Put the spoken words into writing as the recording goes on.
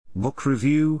Book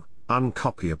review,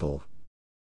 uncopyable.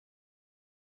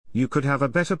 You could have a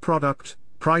better product,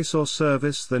 price or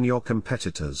service than your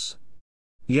competitors.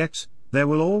 Yet, there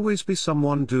will always be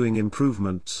someone doing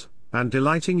improvements, and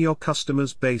delighting your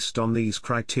customers based on these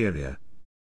criteria.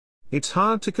 It's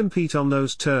hard to compete on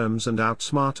those terms and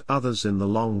outsmart others in the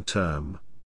long term.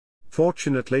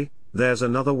 Fortunately, there's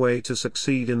another way to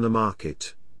succeed in the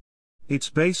market.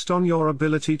 It's based on your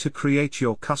ability to create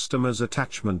your customers'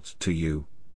 attachment to you.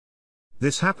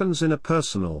 This happens in a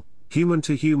personal,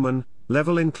 human-to-human,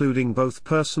 level, including both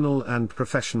personal and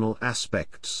professional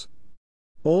aspects.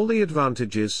 All the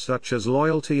advantages such as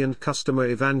loyalty and customer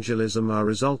evangelism are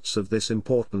results of this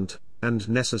important, and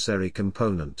necessary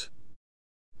component.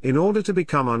 In order to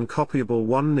become uncopyable,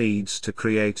 one needs to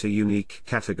create a unique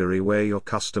category where your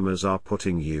customers are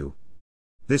putting you.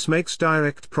 This makes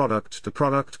direct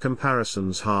product-to-product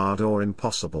comparisons hard or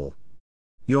impossible.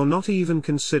 You're not even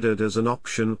considered as an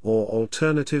option or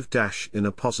alternative in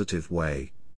a positive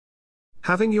way.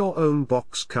 Having your own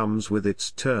box comes with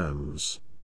its terms.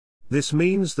 This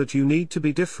means that you need to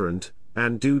be different,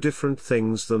 and do different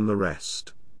things than the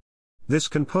rest. This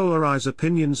can polarize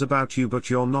opinions about you, but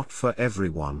you're not for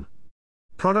everyone.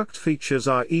 Product features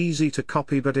are easy to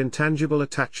copy, but intangible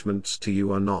attachments to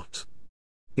you are not.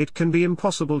 It can be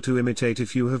impossible to imitate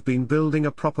if you have been building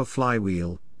a proper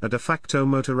flywheel, a de facto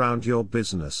moat around your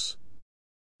business.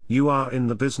 You are in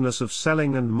the business of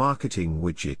selling and marketing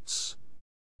widgets.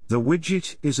 The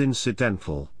widget is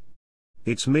incidental.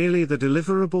 It's merely the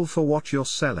deliverable for what you're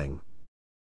selling.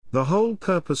 The whole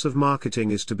purpose of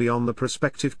marketing is to be on the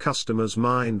prospective customer's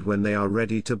mind when they are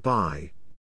ready to buy.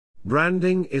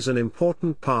 Branding is an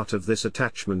important part of this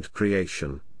attachment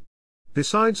creation.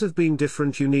 Besides of being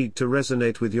different, you need to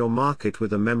resonate with your market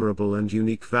with a memorable and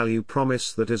unique value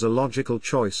promise that is a logical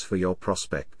choice for your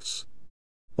prospects.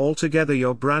 Altogether,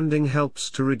 your branding helps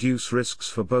to reduce risks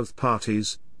for both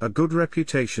parties. A good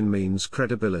reputation means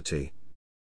credibility.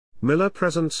 Miller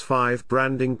presents 5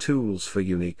 branding tools for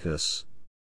uniqueness.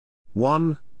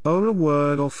 1. Own a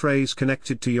word or phrase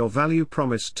connected to your value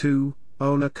promise. 2.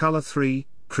 Own a color. 3.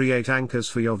 Create anchors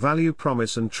for your value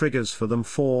promise and triggers for them.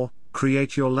 4.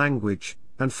 Create your language.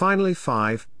 And finally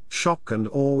 5. Shock and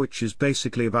awe, which is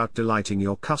basically about delighting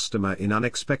your customer in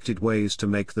unexpected ways to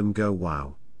make them go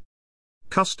wow.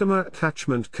 Customer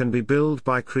attachment can be built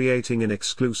by creating an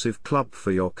exclusive club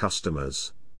for your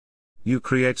customers. You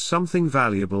create something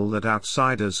valuable that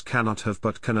outsiders cannot have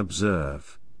but can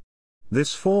observe.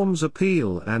 This forms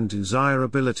appeal and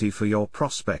desirability for your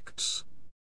prospects.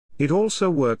 It also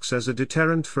works as a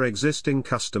deterrent for existing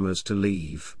customers to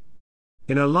leave.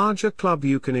 In a larger club,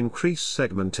 you can increase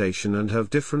segmentation and have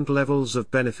different levels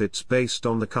of benefits based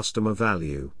on the customer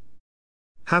value.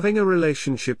 Having a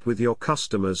relationship with your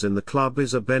customers in the club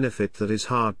is a benefit that is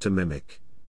hard to mimic.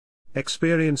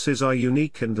 Experiences are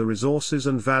unique, and the resources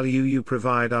and value you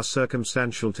provide are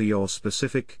circumstantial to your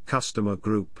specific customer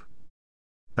group.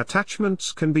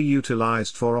 Attachments can be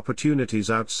utilized for opportunities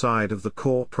outside of the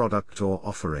core product or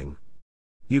offering.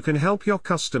 You can help your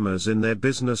customers in their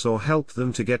business or help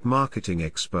them to get marketing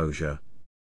exposure.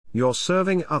 You're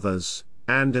serving others,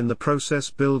 and in the process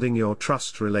building your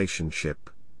trust relationship.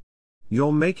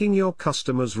 You're making your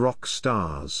customers rock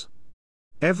stars.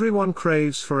 Everyone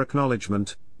craves for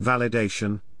acknowledgement,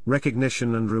 validation,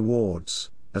 recognition and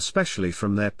rewards, especially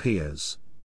from their peers.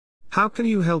 How can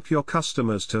you help your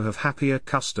customers to have happier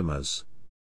customers?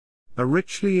 A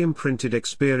richly imprinted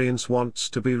experience wants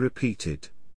to be repeated.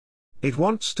 It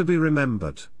wants to be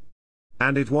remembered.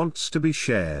 And it wants to be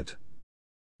shared.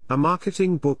 A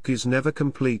marketing book is never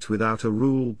complete without a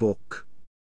rule book.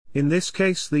 In this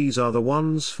case, these are the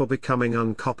ones for becoming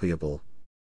uncopyable.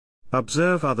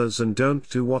 Observe others and don't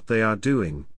do what they are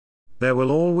doing. There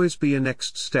will always be a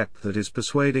next step that is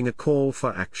persuading a call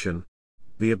for action.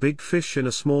 Be a big fish in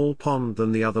a small pond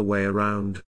than the other way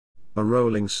around. A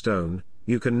rolling stone,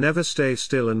 you can never stay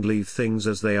still and leave things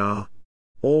as they are.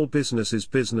 All business is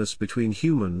business between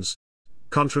humans.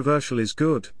 Controversial is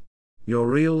good. Your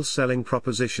real selling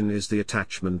proposition is the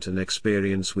attachment and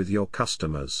experience with your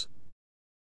customers.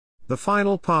 The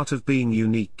final part of being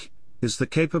unique is the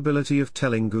capability of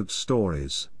telling good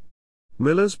stories.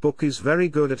 Miller's book is very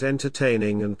good at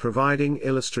entertaining and providing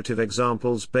illustrative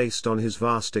examples based on his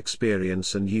vast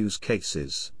experience and use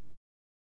cases.